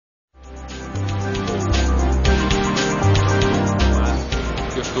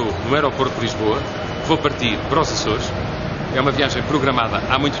no aeroporto de Lisboa, vou partir para os Açores. É uma viagem programada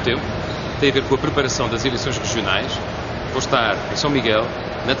há muito tempo, tem a ver com a preparação das eleições regionais. Vou estar em São Miguel,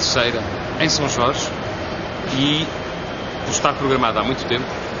 na Terceira, em São Jorge e, por estar programado há muito tempo,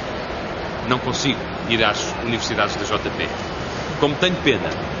 não consigo ir às universidades da JP. Como tenho pena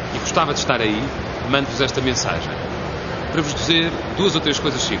e gostava de estar aí, mando-vos esta mensagem para vos dizer duas ou três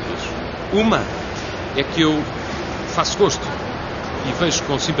coisas simples. Uma é que eu faço gosto e vejo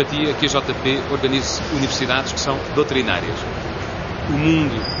com simpatia que a JP organize universidades que são doutrinárias. O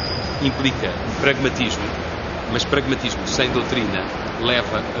mundo implica pragmatismo, mas pragmatismo sem doutrina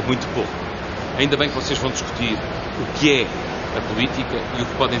leva a muito pouco. Ainda bem que vocês vão discutir o que é a política e o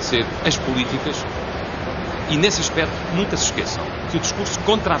que podem ser as políticas, e nesse aspecto nunca se esqueçam que o discurso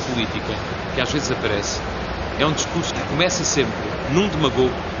contra a política, que às vezes aparece, é um discurso que começa sempre num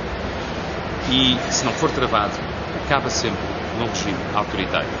demagogo e, se não for travado, acaba sempre num regime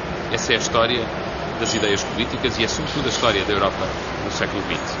autoritário. Essa é a história das ideias políticas e é sobretudo a história da Europa no século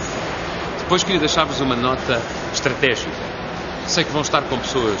XX. Depois queria deixar-vos uma nota estratégica. Sei que vão estar com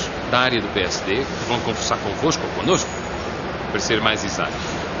pessoas da área do PSD, que vão conversar convosco ou connosco, para ser mais exato.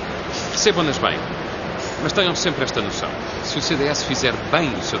 Percebam-nas bem, mas tenham sempre esta noção. Se o CDS fizer bem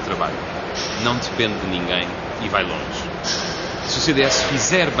o seu trabalho, não depende de ninguém e vai longe. Se o CDS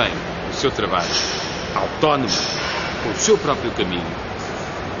fizer bem o seu trabalho, autónomo, com o seu próprio caminho,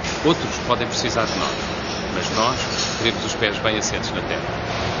 outros podem precisar de nós, mas nós teremos os pés bem assentes na terra.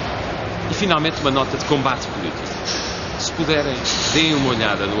 E finalmente uma nota de combate político. Se puderem, deem uma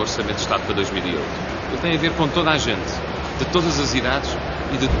olhada no Orçamento de Estado para 2008. Ele tem a ver com toda a gente, de todas as idades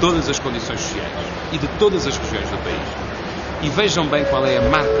e de todas as condições sociais e de todas as regiões do país. E vejam bem qual é a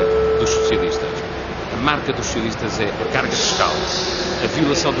marca dos socialistas. A marca dos socialistas é a carga fiscal, a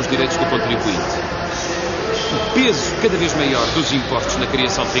violação dos direitos do contribuinte, o peso cada vez maior dos impostos na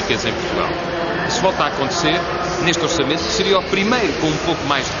criação de riqueza em Portugal. Isso volta a acontecer neste orçamento, que seria o primeiro com um pouco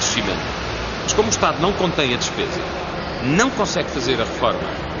mais de crescimento. Mas como o Estado não contém a despesa, não consegue fazer a reforma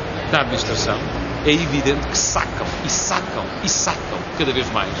da administração, é evidente que sacam cada vez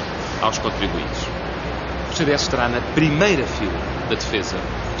mais aos contribuintes. O CDS estará na primeira fila da defesa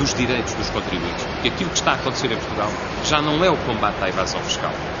dos direitos dos contribuintes, porque aquilo que está a acontecer em Portugal já não é o combate à evasão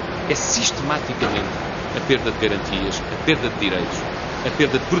fiscal, é sistematicamente a perda de garantias, a perda de direitos, a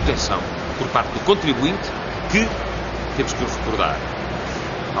perda de proteção por parte do contribuinte, que, temos que o recordar,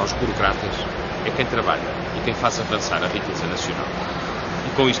 aos burocratas, é quem trabalha e quem faz avançar a riqueza nacional.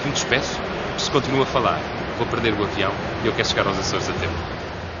 E com isto me despeço, porque se continuo a falar, vou perder o avião e eu quero chegar aos Açores a tempo.